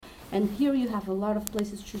And here you have a lot of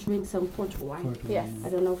places to drink some Porto wine. Yes. I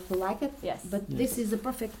don't know if you like it. Yes. But this is a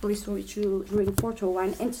perfect place for you to drink Porto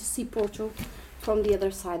wine and to see Porto from the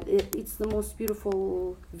other side. It's the most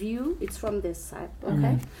beautiful view. It's from this side,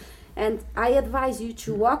 okay? And I advise you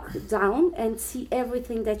to walk down and see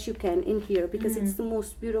everything that you can in here, because it's the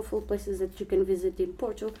most beautiful places that you can visit in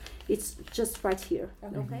Porto. It's just right here,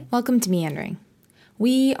 okay? Welcome to Meandering.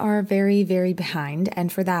 We are very, very behind, and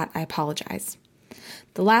for that, I apologize.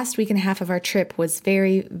 The last week and a half of our trip was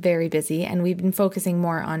very, very busy, and we've been focusing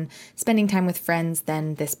more on spending time with friends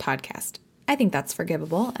than this podcast. I think that's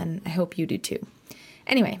forgivable, and I hope you do too.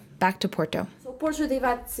 Anyway, back to Porto. So Porto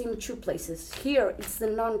divides in two places. Here, it's the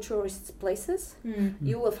non-tourist places.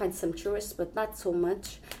 You will find some tourists, but not so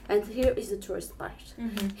much. And here is the tourist part.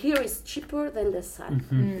 Here is cheaper than this side,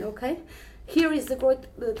 okay? Here is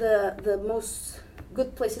the most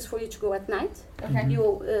good places for you to go at night. Okay.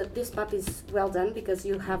 This map is well done because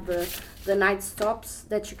you have the night stops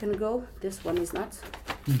that you can go. This one is not.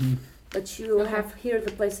 But you have here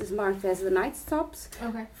the places marked as the night stops.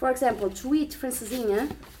 Okay. For example, to eat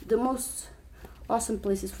francesinha, the most awesome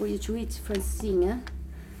places for you to eat francesinha.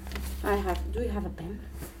 Do you have a pen?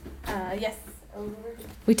 Yes.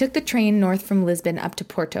 We took the train north from Lisbon up to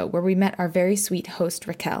Porto, where we met our very sweet host,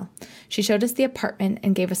 Raquel. She showed us the apartment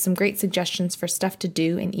and gave us some great suggestions for stuff to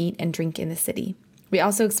do and eat and drink in the city. We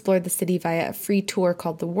also explored the city via a free tour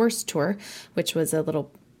called the Worst Tour, which was a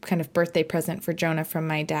little kind of birthday present for Jonah from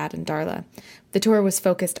my dad and Darla. The tour was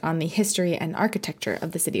focused on the history and architecture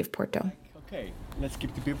of the city of Porto. Okay, let's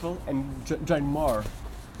keep the people and join more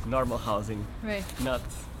normal housing. Right. Not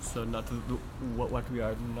to do what we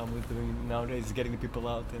are normally doing nowadays, getting the people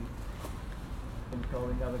out and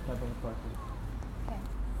calling other type of apartment.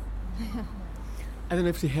 Okay. I don't know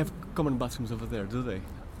if they have common bathrooms over there, do they?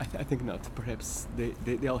 I think not. Perhaps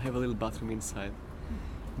they all have a little bathroom inside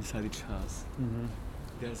each house.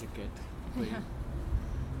 There's a cat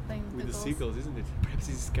playing with the seagulls, isn't it? Perhaps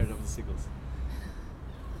he's scared of the seagulls.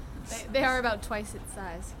 They are about twice its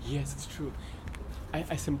size. Yes, it's true.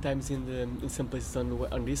 I sometimes in some places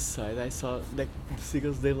on this side I saw like the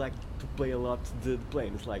seagulls, they like to play a lot the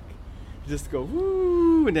planes, like just go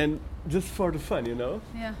woo and then just for the fun, you know.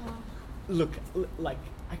 Yeah. Look, like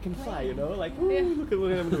I can fly, you know, like woo, look at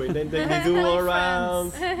what I'm doing. Then they do all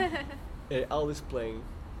around. Always playing.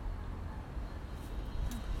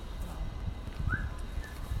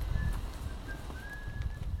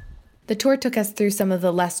 The tour took us through some of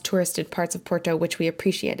the less touristed parts of Porto, which we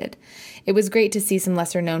appreciated. It was great to see some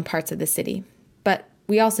lesser-known parts of the city. But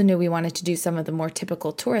we also knew we wanted to do some of the more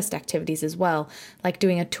typical tourist activities as well, like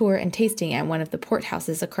doing a tour and tasting at one of the port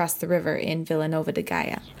houses across the river in Vila Nova de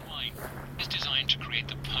Gaia. Wine is designed to create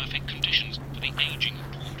the perfect conditions for the aging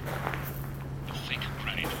of port. The thick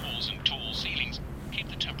granite walls and tall ceilings keep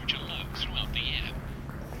the temperature low throughout the year.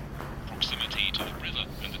 Proximity to the river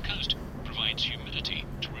and the coast provides humidity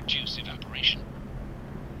to reduce evaporation.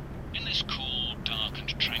 In this cool, dark and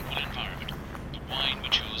tranquil environment, the wine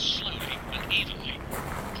matures slowly and evenly,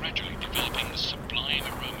 gradually developing the sublime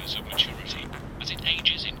aromas of maturity as it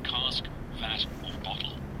ages in cask, vat or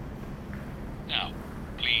bottle. Now,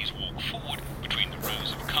 please walk forward between the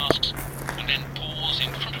rows of casks and then pause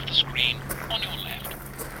in front of the screen on your left.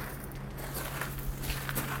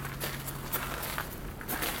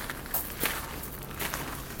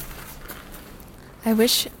 I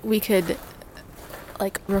wish we could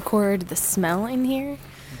record the smell in here,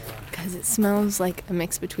 because it smells like a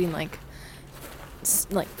mix between like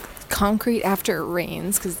concrete after it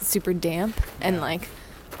rains because it's super damp and like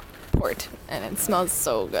port, and it smells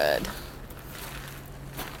so good.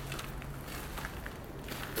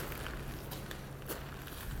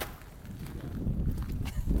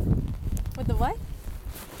 With the what?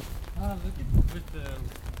 Look at with the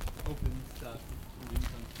open stuff.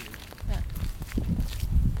 Yeah.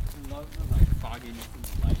 A lot of like fogginess and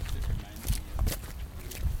light that reminds me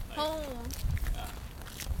of Home.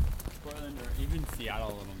 Portland or even Seattle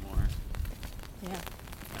a little more. Yeah.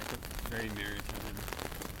 Like it's very maritime.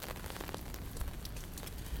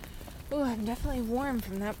 Ooh, I'm definitely warm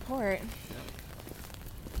from that port.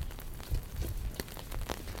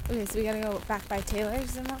 Okay, so we gotta go back by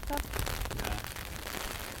Taylor's and walk up? Yeah.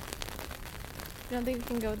 You don't think we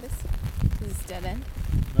can go this? Is this dead end?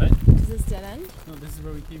 What? Is this dead end? No, this is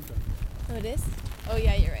where we came from. Oh, it is? Oh,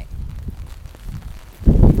 yeah, you're right. I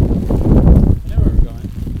know where we're going.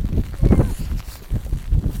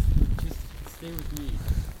 Just stay with me.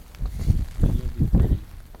 And you'll be pretty.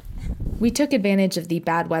 We took advantage of the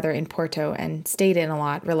bad weather in Porto and stayed in a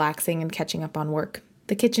lot, relaxing and catching up on work.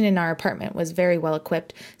 The kitchen in our apartment was very well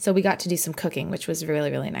equipped, so we got to do some cooking, which was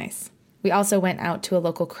really, really nice. We also went out to a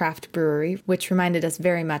local craft brewery, which reminded us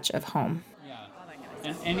very much of home.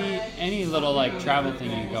 Yeah. And any little like travel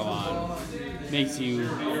thing you go on makes you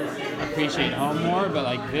appreciate home more, but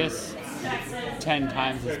like this 10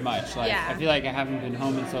 times as much. Like I feel like I haven't been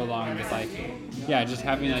home in so long, but like just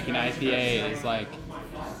having like an IPA is like,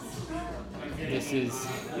 this is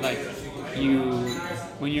like,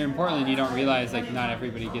 when you're in Portland, you don't realize like not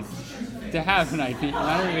everybody gets to have an IPA,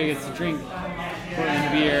 not everybody gets to drink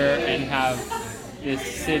Portland beer and have this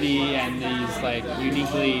city and these like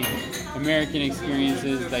uniquely American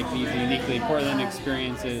experiences, like these uniquely Portland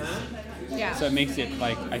experiences. Yeah. So it makes it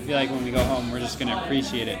like, I feel like when we go home, we're just going to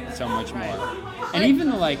appreciate it so much more. And even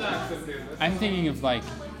like, I'm thinking of like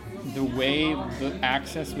the way, the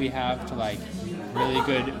access we have to like really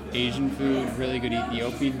good Asian food, really good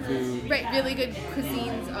Ethiopian food. Right, really good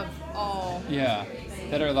cuisines of all. Yeah,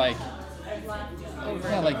 that are like,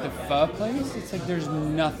 like the pho place. It's like there's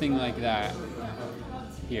nothing like that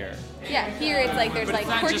here. Yeah, here it's like there's like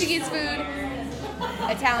Portuguese food,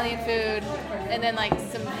 Italian food, and then like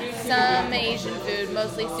some Asian food,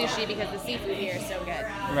 mostly sushi because the seafood here is so good.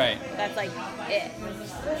 Right. That's like it.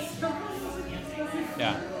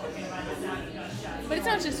 Yeah. But it's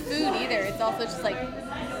not just food either. It's also just like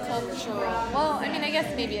cultural. Well, I mean, I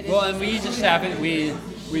guess maybe it is. Well, and we just haven't. We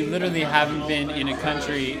literally haven't been in a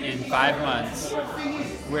country in 5 months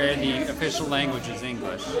where the official language is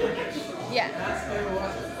English. Yeah.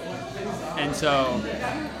 And so,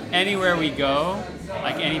 anywhere we go,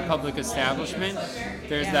 like any public establishment,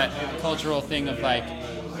 there's that cultural thing of like,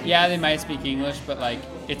 yeah, they might speak English, but like,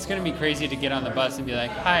 it's gonna be crazy to get on the bus and be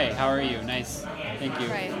like, hi, how are you? Nice. Thank you.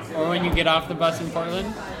 Right. Or when you get off the bus in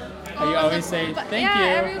Portland, you always say, thank you.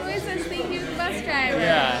 Yeah, everybody says thank you to the bus driver.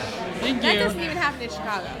 Yeah, thank you. That doesn't even happen in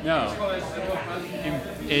Chicago. No.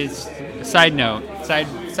 Is side note,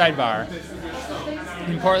 sidebar.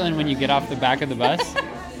 In Portland, when you get off the back of the bus,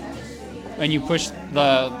 when you push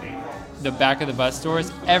the back of the bus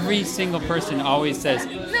doors, every single person always says.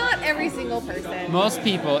 Not every single person. Most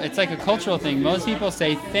people, it's like a cultural thing. Most people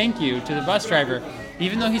say thank you to the bus driver.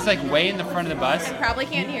 Even though he's like way in the front of the bus, I probably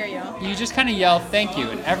can't hear you. You just kind of yell thank you,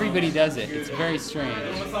 and everybody does it. It's very strange.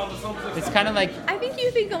 It's kind of like I think you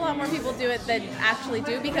think a lot more people do it than actually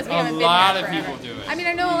do because we haven't been a lot there of forever. people do it. I mean,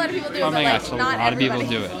 I know a lot of people do it, Oh but my like gosh, a not lot of people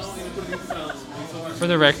everybody. do it. For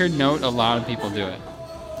the record, note, a lot of people do it.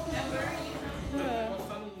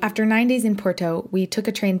 After 9 days in Porto, we took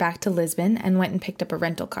a train back to Lisbon and went and picked up a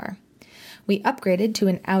rental car. We upgraded to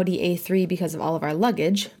an Audi A3 because of all of our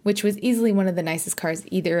luggage, which was easily one of the nicest cars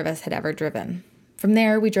either of us had ever driven. From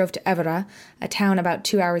there, we drove to Évora, a town about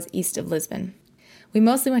 2 hours east of Lisbon. We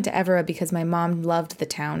mostly went to Évora because my mom loved the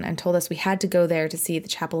town and told us we had to go there to see the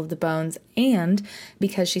Chapel of the Bones, and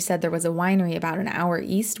because she said there was a winery about an hour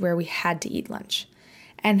east where we had to eat lunch.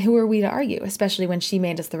 And who were we to argue, especially when she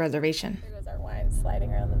made us the reservation? There goes our wine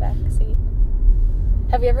sliding around the back seat.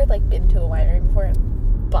 Have you ever been to a winery before and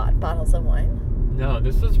bought bottles of wine? No,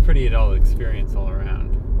 this was a pretty adult experience all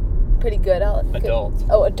around. Pretty good. Adult.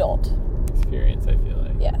 Oh, adult. Experience, I feel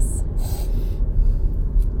like. Yes.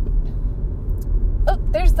 Oh,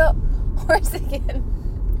 there's the horse again.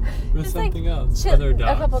 There's Just something like else. Other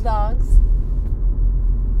dogs. A couple dogs.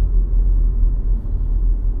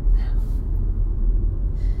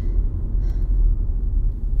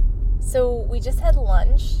 So we just had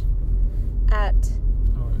lunch at... It's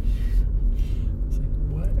like,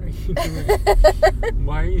 what are you doing?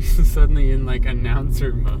 Why are you suddenly in like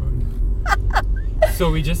announcer mode?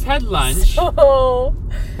 So we just had lunch. So,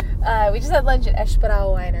 we just had lunch at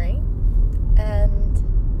Esparral Winery, and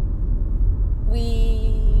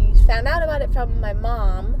we found out about it from my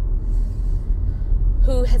mom,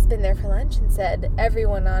 who has been there for lunch and said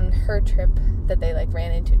everyone on her trip that they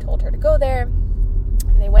ran into told her to go there,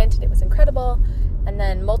 and they went and it was incredible. And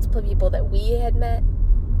then multiple people that we have met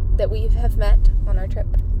on our trip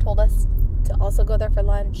told us to also go there for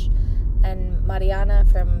lunch. And Mariana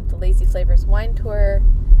from the Lazy Flavors Wine Tour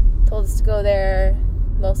told us to go there,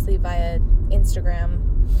 mostly via Instagram.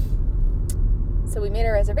 So we made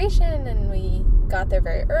a reservation and we got there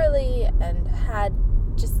very early and had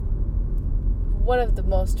just one of the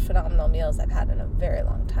most phenomenal meals I've had in a very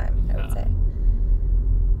long time, I would say.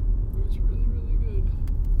 It was really, really good.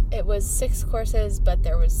 It was 6 courses, but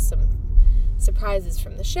there was some surprises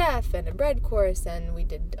from the chef and a bread course, and we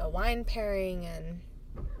did a wine pairing, and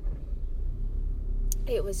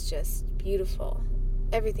it was just beautiful.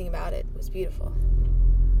 Everything about it was beautiful.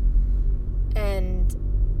 And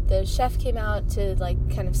the chef came out to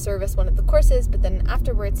kind of serve us one of the courses, but then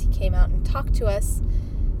afterwards he came out and talked to us.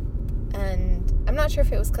 And I'm not sure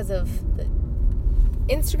if it was because of the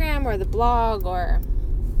Instagram or the blog or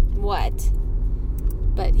what,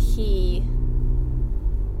 but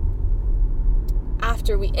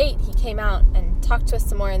after we ate, he came out and talked to us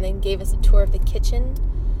some more and then gave us a tour of the kitchen,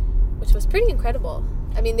 which was pretty incredible.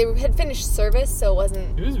 I mean, they had finished service, so it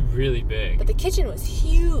wasn't... It was really big. But the kitchen was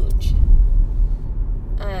huge.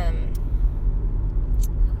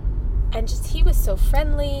 And just, he was so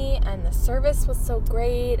friendly, and the service was so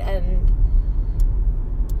great, and,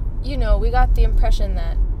 you know, we got the impression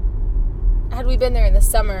that had we been there in the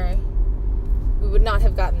summer, we would not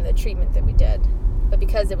have gotten the treatment that we did. But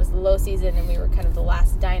because it was the low season and we were kind of the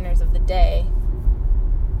last diners of the day,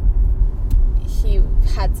 he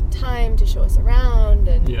had some time to show us around,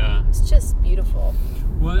 and yeah, it's just beautiful.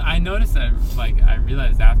 Well, I noticed that, like, I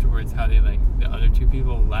realized afterwards how they, like, the other two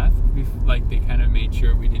people left. Like, they kind of made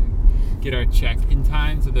sure we didn't get our check in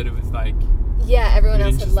time so that it was, like... Yeah, everyone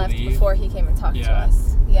else had left before he came and talked to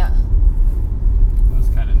us. Yeah. That was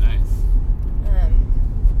kind of nice.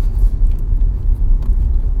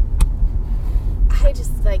 I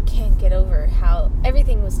just, like, can't get over how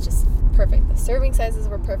everything was just perfect. The serving sizes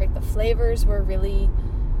were perfect. The flavors were really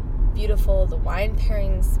beautiful. The wine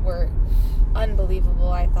pairings were unbelievable,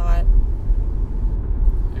 I thought.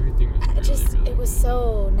 Everything was really it was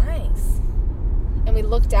so nice. And we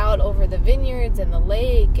looked out over the vineyards and the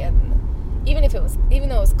lake, and even though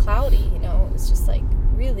it was cloudy, you know, it was just, like,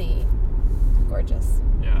 really gorgeous.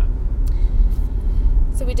 Yeah.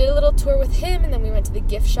 So we did a little tour with him, and then we went to the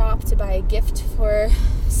gift shop to buy a gift for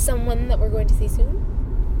someone that we're going to see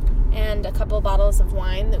soon, and a couple of bottles of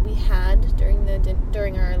wine that we had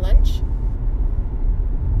during our lunch.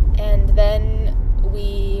 And then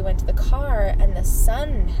we went to the car, and the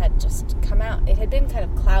sun had just come out. It had been kind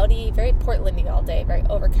of cloudy, very Portlandy all day, very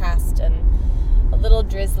overcast and a little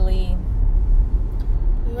drizzly.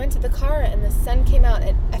 We went to the car, and the sun came out,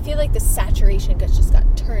 and I feel like the saturation just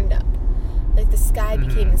got turned up. Like, the sky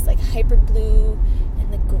became this, like, hyper blue,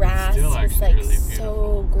 and the grass was, like, really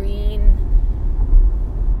so green.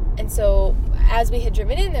 And so, as we had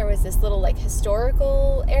driven in, there was this little, like,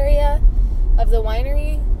 historical area of the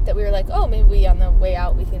winery that we were like, oh, maybe on the way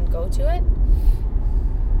out we can go to it.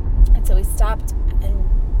 And so we stopped and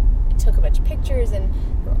took a bunch of pictures, and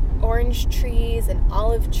there were orange trees and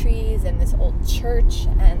olive trees and this old church,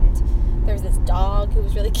 and there was this dog who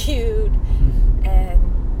was really cute, and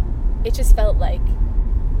it just felt like,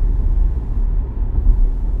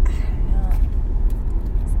 I don't know.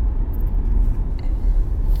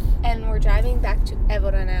 And we're driving back to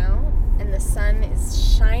Évora now, and the sun is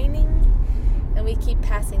shining, and we keep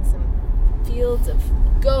passing some fields of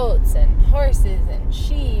goats and horses and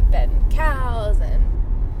sheep and cows and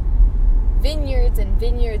vineyards and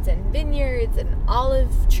vineyards and vineyards and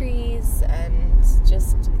olive trees and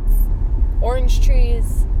just orange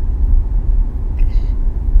trees.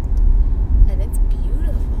 And it's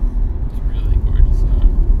beautiful. It's really gorgeous out.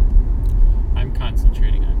 I'm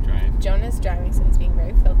concentrating on driving. Jonah's driving, so he's being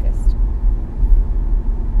very focused.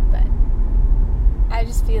 But I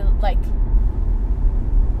just feel like,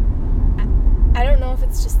 I don't know if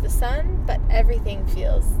it's just the sun, but everything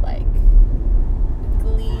feels like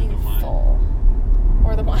gleeful.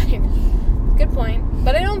 Or the wine. Good point.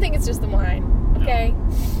 But I don't think it's just the wine. Okay?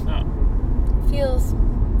 No. It feels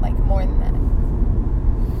like more than that.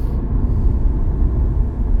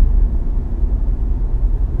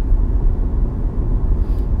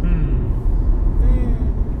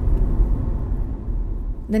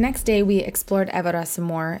 The next day, we explored Évora some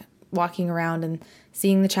more, walking around and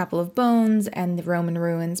seeing the Chapel of Bones and the Roman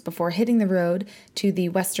ruins before hitting the road to the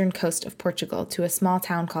western coast of Portugal to a small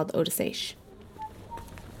town called Odiseixe.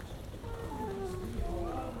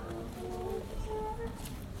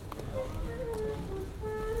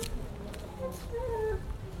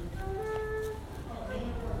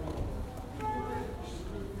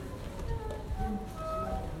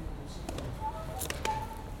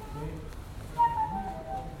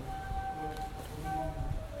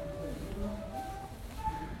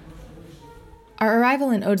 Our arrival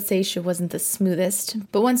in Odiseixe wasn't the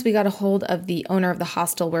smoothest, but once we got a hold of the owner of the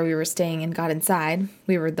hostel where we were staying and got inside,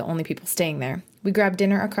 we were the only people staying there, we grabbed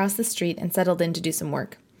dinner across the street and settled in to do some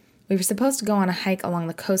work. We were supposed to go on a hike along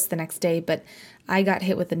the coast the next day, but I got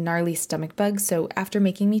hit with a gnarly stomach bug, so after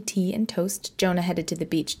making me tea and toast, Jonah headed to the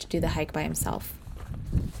beach to do the hike by himself.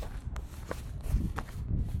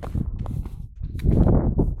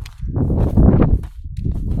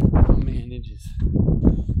 Oh man, it is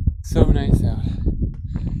so nice out.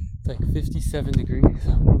 It's like 57 degrees,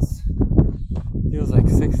 almost feels like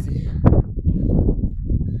 60.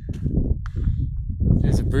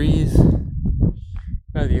 There's a breeze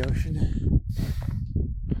by the ocean.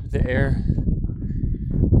 The air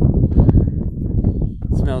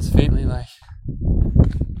smells smells faintly like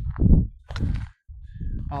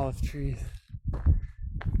olive trees.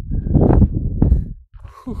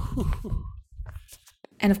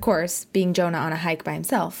 And of course, being Jonah on a hike by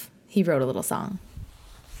himself, he wrote a little song.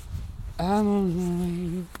 I'm on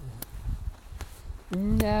the way,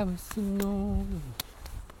 and I was alone,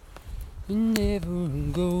 and never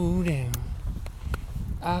go down.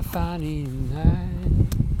 I find it at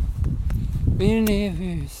night, we'll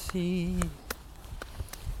never see.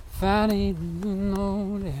 Find it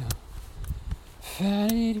alone down,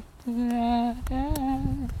 find it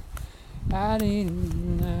right, I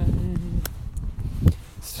didn't night.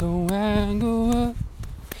 So I go up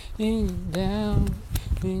and you down,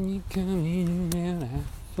 when you come in and out.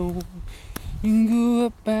 So you go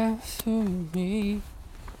up, I saw me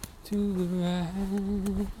to the right.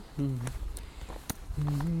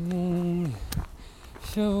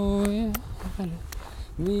 So it had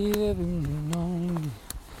me living alone.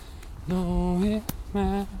 No, it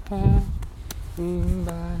might by.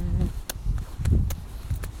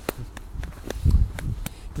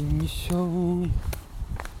 And you show me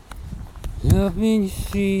love when you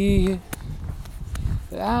see it.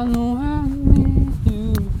 I know I made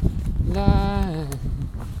you lie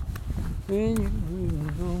when you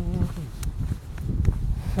know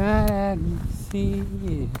I didn't see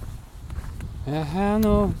it. I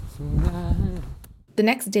know it's a lie. The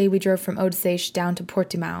next day we drove from Odiseish down to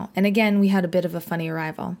Portimao, and again we had a bit of a funny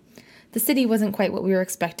arrival. The city wasn't quite what we were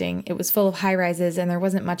expecting. It was full of high-rises and there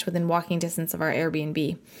wasn't much within walking distance of our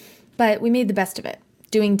Airbnb. But we made the best of it,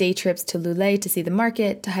 doing day trips to Lule to see the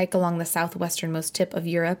market, to hike along the southwesternmost tip of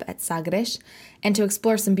Europe at Sagres, and to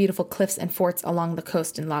explore some beautiful cliffs and forts along the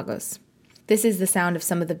coast in Lagos. This is the sound of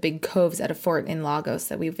some of the big coves at a fort in Lagos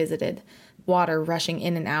that we visited, water rushing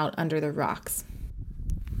in and out under the rocks.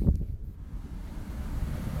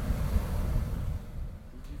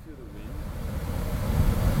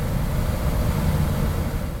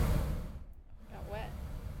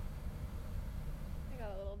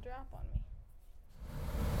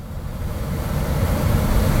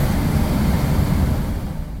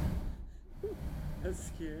 That's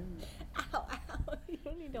scary. Ow, ow. You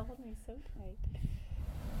don't need to hold me so tight.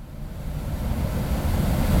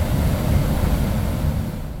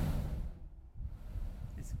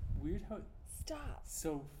 It's weird how Stop.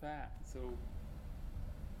 so fat, so...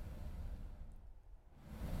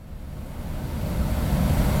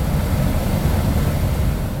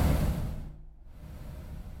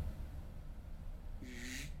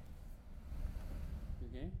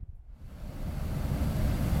 Okay?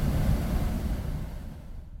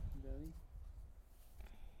 Belly?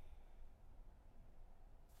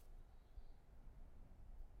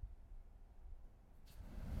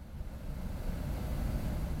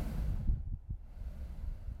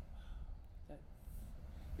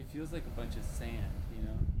 It feels like a bunch of sand, you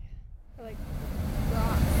know? Or like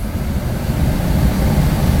rocks.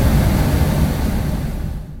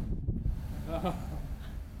 Oh.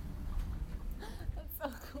 That's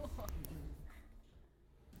so cool.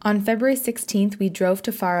 On February 16th, we drove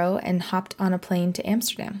to Faro and hopped on a plane to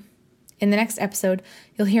Amsterdam. In the next episode,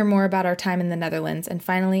 you'll hear more about our time in the Netherlands and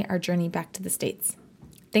finally our journey back to the States.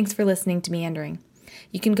 Thanks for listening to Meandering.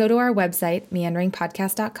 You can go to our website,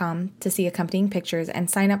 meanderingpodcast.com, to see accompanying pictures and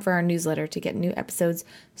sign up for our newsletter to get new episodes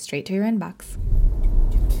straight to your inbox.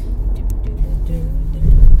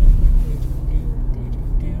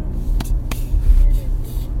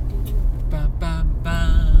 Bum, bum,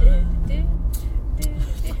 bum.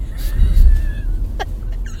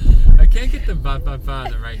 I can't get the ba ba ba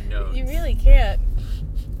on the right note. You really can't.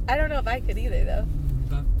 I don't know if I could either, though.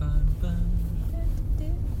 Ba, ba, ba.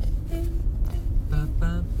 Ba,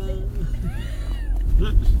 ba, ba.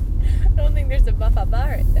 I don't think there's a ba-ba-ba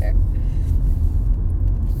right there.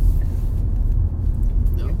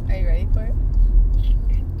 No. Are you ready for it?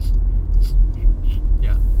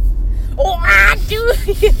 Yeah. Oh, ah, dude! I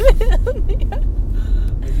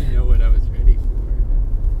didn't know what I was ready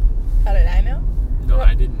for. How did I know? No, What?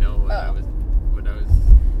 I didn't know what I Oh. was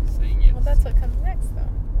saying yet. Well, that's what comes next, though.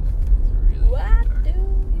 It's really What dark. do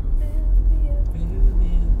you fill me up?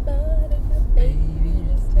 Buttercup, baby,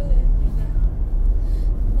 just to let me down.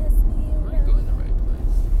 Mess me Am I going the right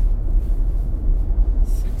place?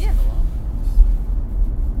 6 Yeah. kilometers.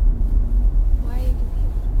 Why are you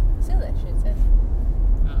confused? Silish, it says.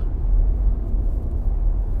 Oh.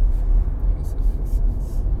 I guess that makes sense.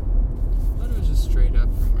 I thought it was just straight up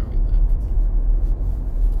from where we lived.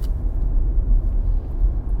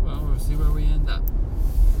 Well, we'll see where we end up.